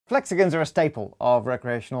Flexagons are a staple of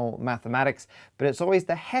recreational mathematics, but it's always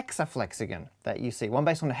the hexaflexagon that you see. One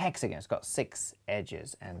based on a hexagon, it's got 6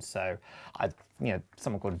 edges. And so,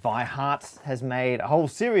 someone called Vihart has made a whole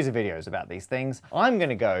series of videos about these things. I'm going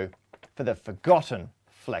to go for the forgotten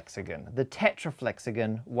flexagon, the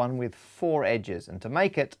tetraflexagon, one with 4 edges. And to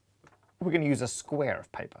make it, we're going to use a square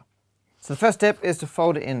of paper. So the first step is to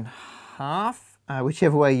fold it in half.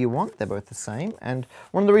 Whichever way you want, they're both the same. And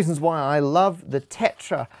one of the reasons why I love the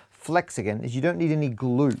tetraflexagon is you don't need any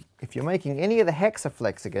glue. If you're making any of the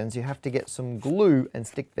hexaflexagons, you have to get some glue and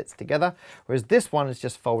stick bits together, whereas this one is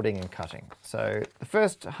just folding and cutting. So the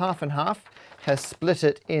first half and half has split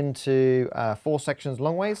it into 4 sections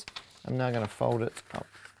long ways. I'm now going to fold it up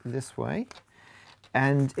this way.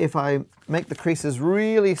 And if I make the creases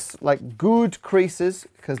really like good creases,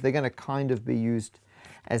 because they're going to kind of be used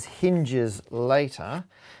as hinges later,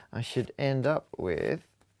 I should end up with,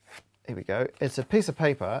 here we go, it's a piece of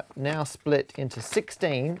paper now split into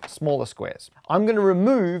 16 smaller squares. I'm going to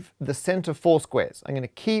remove the center 4 squares. I'm going to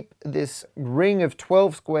keep this ring of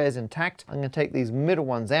 12 squares intact. I'm going to take these middle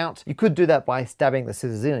ones out. You could do that by stabbing the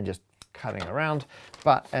scissors in and just cutting around,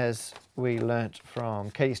 but as we learnt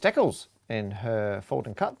from Katie Steckles in her fold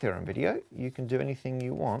and cut theorem video, you can do anything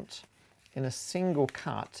you want in a single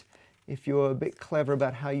cut if you're a bit clever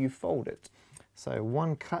about how you fold it. So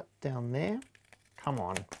one cut down there, come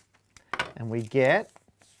on, and we get,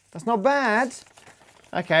 that's not bad.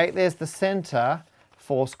 Okay, there's the center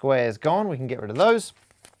 4 squares gone, we can get rid of those.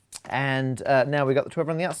 And now we've got the 12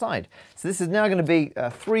 on the outside. So this is now going to be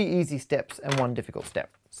 3 easy steps and 1 difficult step.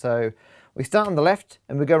 So we start on the left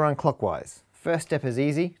and we go around clockwise. First step is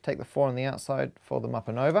easy, take the 4 on the outside, fold them up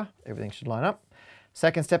and over, everything should line up.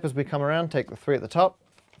 Second step as we come around, take the 3 at the top,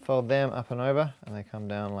 fold them up and over, and they come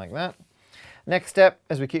down like that. Next step,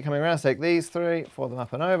 as we keep coming around, take these 3, fold them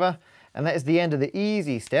up and over, and that is the end of the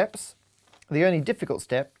easy steps. The only difficult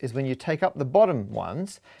step is when you take up the bottom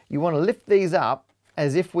ones, you want to lift these up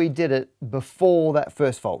as if we did it before that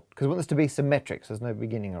first fold, because we want this to be symmetric, so there's no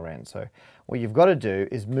beginning or end. So what you've got to do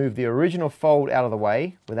is move the original fold out of the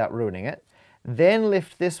way without ruining it, then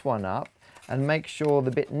lift this one up and make sure the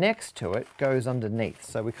bit next to it goes underneath.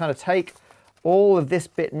 So we kind of take all of this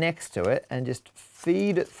bit next to it and just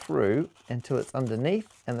feed it through until it's underneath,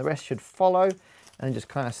 and the rest should follow and just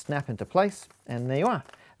kind of snap into place, and there you are.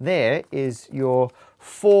 There is your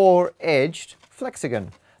 4-edged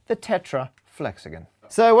flexagon, the tetraflexagon.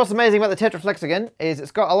 So what's amazing about the tetraflexagon is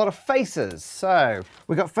it's got a lot of faces. So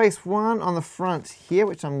we've got face 1 on the front here,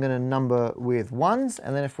 which I'm going to number with 1s,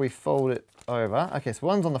 and then if we fold it over, okay, so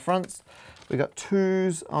 1's on the front, we've got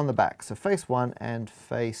 2's on the back. So face 1 and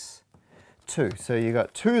face 2. So you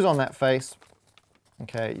got 2's on that face,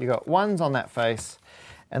 okay, you got 1's on that face,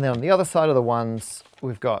 and then on the other side of the 1's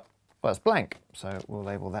we've got, well, it's blank, so we'll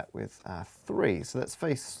label that with 3. So that's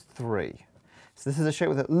face 3. So this is a shape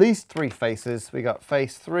with at least 3 faces. We got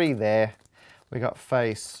face 3 there, we got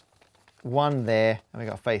face 1 there, and we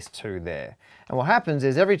got face 2 there. And what happens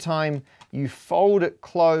is every time you fold it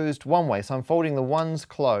closed one way, so I'm folding the 1's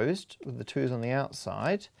closed with the 2's on the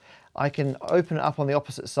outside, I can open it up on the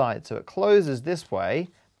opposite side. So it closes this way,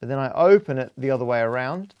 but then I open it the other way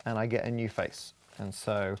around and I get a new face. And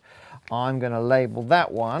so I'm going to label that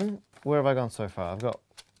one. Where have I gone so far? I've got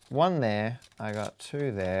 1 there, I got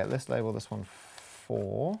 2 there. Let's label this one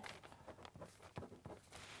 4.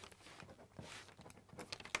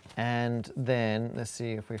 And then let's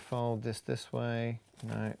see if we fold this way.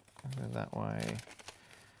 No, go that way.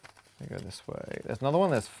 We go this way. There's another one,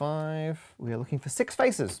 there's 5. We are looking for 6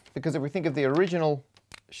 faces, because if we think of the original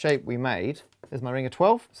shape we made, there's my ring of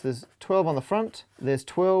 12. So there's 12 on the front, there's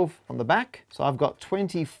 12 on the back. So I've got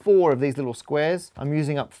 24 of these little squares. I'm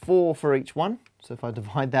using up 4 for each one. So if I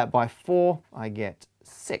divide that by 4, I get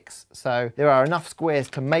 6. So there are enough squares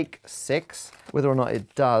to make 6. Whether or not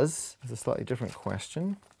it does is a slightly different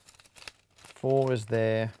question. 4 is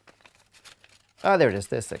there. Oh, there it is,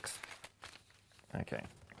 there's 6. Okay.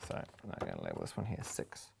 So I'm going to label this one here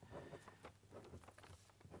 6.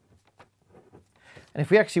 And if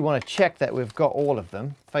we actually want to check that we've got all of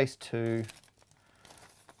them, face 2,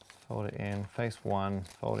 fold it in, face 1,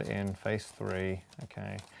 fold it in, face 3,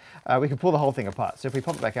 okay. We can pull the whole thing apart. So if we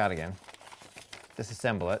pop it back out again,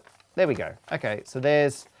 disassemble it, there we go. Okay, so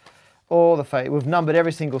there's all the face. We've numbered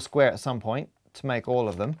every single square at some point to make all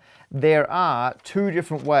of them. There are 2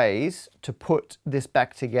 different ways to put this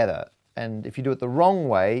back together. And if you do it the wrong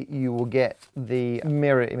way, you will get the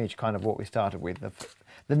mirror image, kind of what we started with.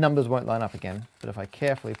 The numbers won't line up again, but if I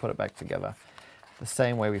carefully put it back together the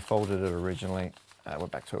same way we folded it originally, we're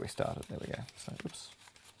back to where we started. There we go. So, oops.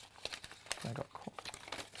 I got caught.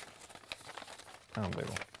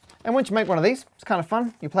 Unbelievable. And once you make one of these, it's kind of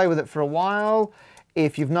fun. You play with it for a while.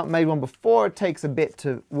 If you've not made one before, it takes a bit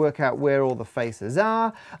to work out where all the faces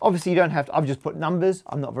are. Obviously, you don't have to, I've just put numbers.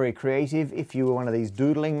 I'm not very creative. If you were one of these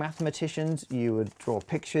doodling mathematicians, you would draw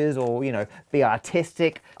pictures or, you know, be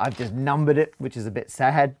artistic. I've just numbered it, which is a bit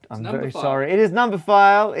sad. I'm very sorry. It is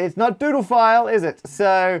Numberphile. It's not Doodlephile, is it?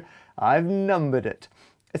 So I've numbered it.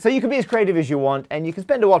 So you can be as creative as you want, and you can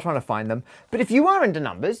spend a while trying to find them. But if you are into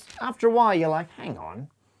numbers, after a while, you're like, hang on.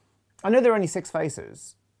 I know there are only 6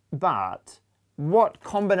 faces, but what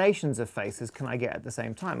combinations of faces can I get at the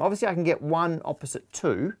same time? Obviously, I can get 1 opposite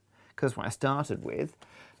 2, because that's what I started with.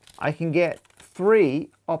 I can get 3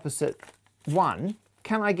 opposite 1.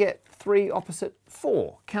 Can I get 3 opposite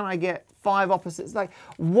 4? Can I get 5 opposites? Like,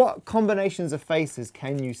 what combinations of faces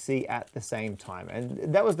can you see at the same time?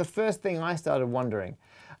 And that was the first thing I started wondering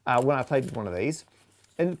when I played with one of these.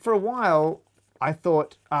 And for a while, I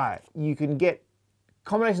thought, you can get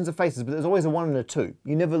combinations of faces, but there's always a 1 and a 2.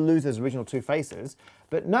 You never lose those original 2 faces.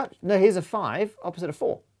 But no, here's a 5 opposite a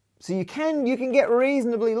 4. So you can get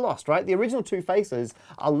reasonably lost, right? The original 2 faces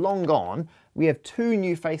are long gone. We have 2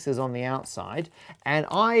 new faces on the outside. And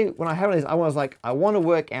when I had this, I was like, I want to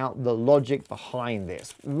work out the logic behind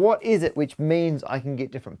this. What is it which means I can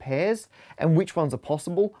get different pairs, and which ones are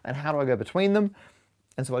possible, and how do I go between them?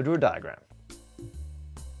 And so I drew a diagram.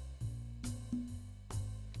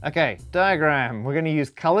 Okay, diagram. We're going to use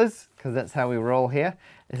colors because that's how we roll here.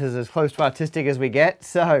 This is as close to artistic as we get.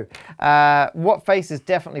 So what face is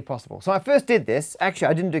definitely possible? So I first did this. Actually,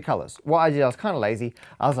 I didn't do colors. What I did, I was kind of lazy.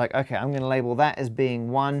 I was like, okay, I'm going to label that as being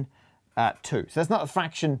 1, 2. So that's not a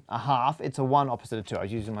fraction, a half. It's a 1 opposite of 2. I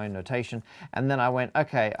was using my own notation. And then I went,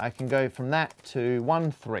 okay, I can go from that to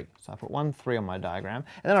 1, 3. So I put 1, 3 on my diagram.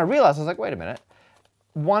 And then I realized, I was like, wait a minute.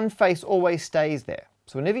 One face always stays there.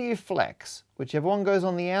 So whenever you flex, whichever one goes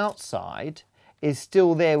on the outside is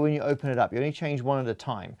still there when you open it up. You only change 1 at a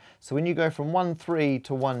time. So when you go from 1, 3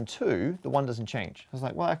 to 1, 2, the 1 doesn't change. I was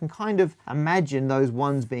like, well, I can kind of imagine those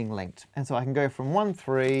 1s being linked. And so I can go from 1,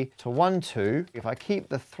 3 to 1, 2. If I keep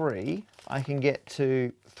the 3, I can get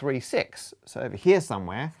to 3, 6. So over here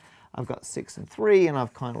somewhere, I've got 6 and 3, and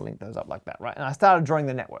I've kind of linked those up like that, right? And I started drawing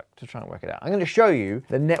the network to try and work it out. I'm going to show you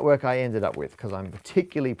the network I ended up with because I'm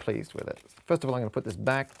particularly pleased with it. First of all, I'm going to put this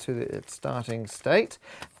back to its starting state.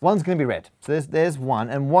 1's going to be red. So there's 1,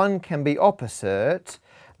 and 1 can be opposite.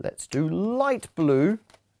 Let's do light blue.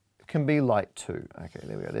 It can be light 2. Okay,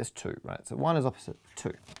 there we go. There's 2, right? So 1 is opposite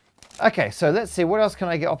 2. Okay, so let's see. What else can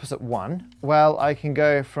I get opposite 1? Well, I can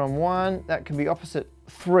go from 1. That can be opposite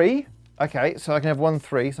 3. Okay, so I can have 1,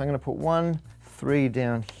 3, so I'm going to put 1, 3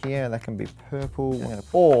 down here. That can be purple.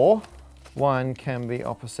 Or 1 can be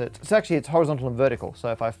opposite. So actually, it's horizontal and vertical.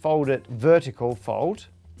 So if I fold it vertical fold,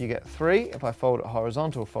 you get 3. If I fold it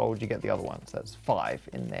horizontal fold, you get the other one. So that's 5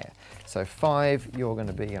 in there. So 5, you're going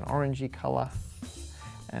to be an orangey color,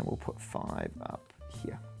 and we'll put 5 up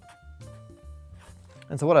here.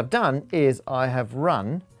 And so what I've done is I have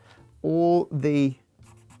run all the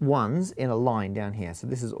 1s in a line down here. So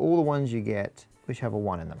this is all the ones you get which have a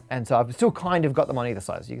 1 in them. And so I've still kind of got them on either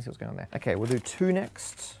side, so you can see what's going on there. Okay, we'll do 2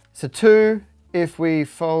 next. So 2, if we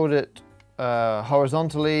fold it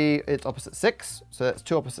horizontally, it's opposite 6. So that's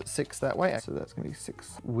 2 opposite 6 that way. So that's going to be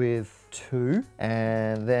 6 with 2.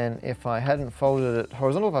 And then if I hadn't folded it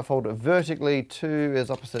horizontal, if I fold it vertically, 2 is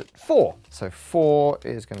opposite 4. So 4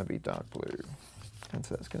 is going to be dark blue. And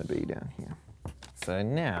so that's going to be down here. So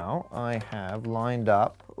now I have lined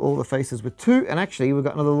up all the faces with 2, and actually we've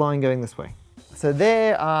got another line going this way. So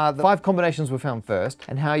there are the 5 combinations we found first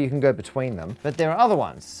and how you can go between them, but there are other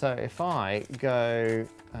ones. So if I go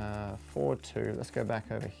 4, 2, let's go back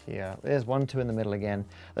over here. There's 1, 2 in the middle again.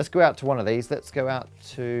 Let's go out to one of these. Let's go out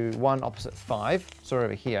to 1 opposite 5, so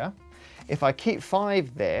over here. If I keep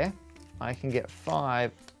 5 there, I can get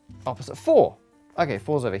 5 opposite 4. Okay,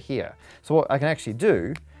 4's over here. So what I can actually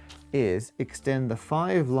do is extend the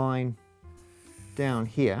 5 line down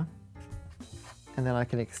here, and then I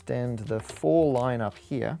can extend the 4 line up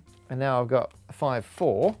here, and now I've got 5,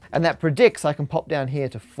 4, and that predicts I can pop down here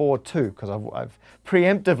to 4, 2, because I've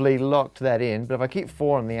preemptively locked that in. But if I keep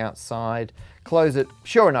 4 on the outside, close it,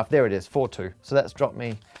 sure enough, there it is, 4, 2. So that's dropped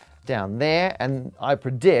me down there, and I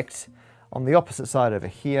predict on the opposite side over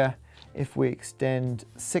here, if we extend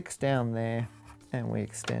 6 down there, and we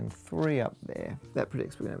extend 3 up there, that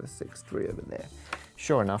predicts we're going to have a 6, 3 over there.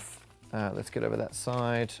 Sure enough, let's get over that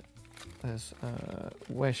side.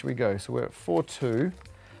 Where should we go? So we're at 4, 2.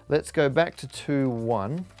 Let's go back to 2,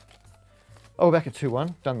 1. Oh, back at 2,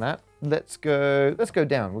 1. Done that. Let's go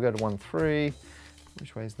down. We'll go to 1, 3.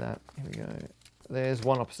 Which way is that? Here we go. There's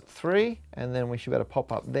 1 opposite 3, and then we should be able to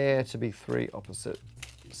pop up there to be 3 opposite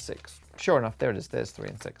 6. Sure enough, there it is. There's 3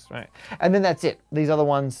 and 6, right? And then that's it. These other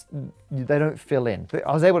ones, they don't fill in. But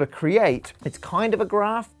I was able to create, it's kind of a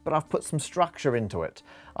graph, but I've put some structure into it.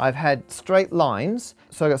 I've had straight lines,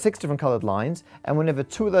 so I've got 6 different colored lines, and whenever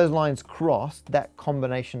 2 of those lines cross, that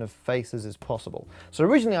combination of faces is possible. So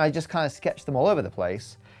originally I just kind of sketched them all over the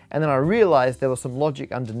place, and then I realized there was some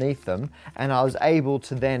logic underneath them, and I was able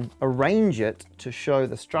to then arrange it to show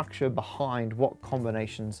the structure behind what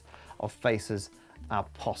combinations of faces are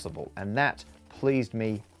possible, and that pleased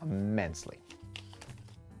me immensely.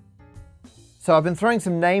 So I've been throwing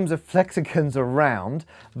some names of flexagons around.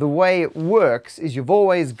 The way it works is you've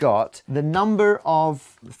always got the number of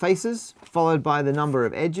faces followed by the number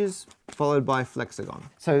of edges followed by flexagon.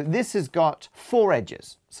 So this has got 4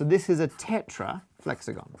 edges. So this is a tetra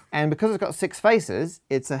flexagon. And because it's got 6 faces,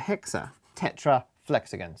 it's a hexa tetra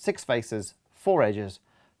flexagon. 6 faces, 4 edges,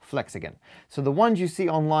 flexagon. So the ones you see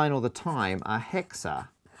online all the time are hexa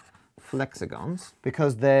flexagons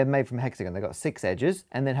because they're made from hexagon. They've got 6 edges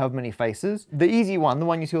and then however many faces. The easy one, the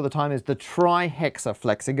one you see all the time, is the trihexa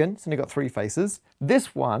flexagon. It's only got 3 faces.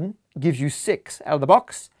 This one gives you 6 out of the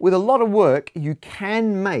box. With a lot of work, you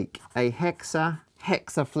can make a hexa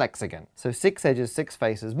flexagon. So 6 edges, 6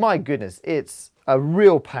 faces. My goodness, it's a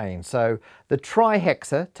real pain. So the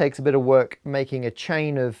trihexa takes a bit of work making a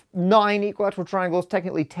chain of 9 equilateral triangles,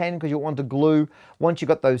 technically 10 because you want to glue. Once you've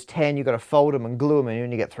got those 10, you've got to fold them and glue them and you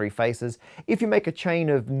only get 3 faces. If you make a chain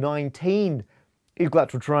of 19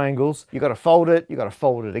 equilateral triangles, you've got to fold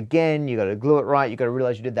it again, you've got to glue it right, you've got to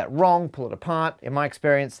realize you did that wrong, pull it apart, in my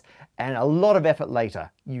experience, and a lot of effort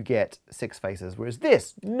later, you get 6 faces. Whereas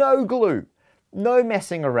this, no glue, no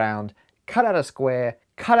messing around, cut out a square,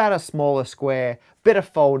 cut out a smaller square, bit of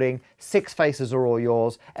folding, 6 faces are all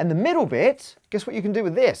yours. And the middle bit, guess what you can do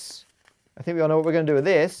with this? I think we all know what we're going to do with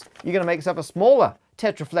this. You're going to make yourself a smaller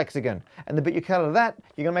tetraflexagon. And the bit you cut out of that,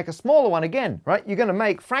 you're going to make a smaller one again, right? You're going to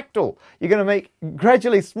make fractal. You're going to make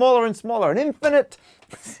gradually smaller and smaller, an infinite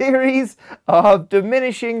series of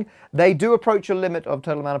diminishing. They do approach a limit of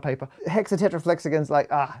total amount of paper. Hexatetraflexagons like,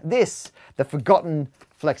 this, the forgotten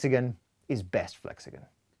flexagon, is best flexagon.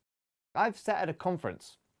 I've sat at a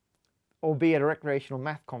conference, albeit a recreational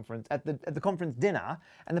math conference, at the conference dinner,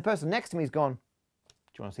 and the person next to me has gone, "Do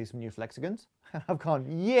you want to see some new flexagons?" And I've gone,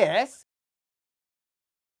 "Yes."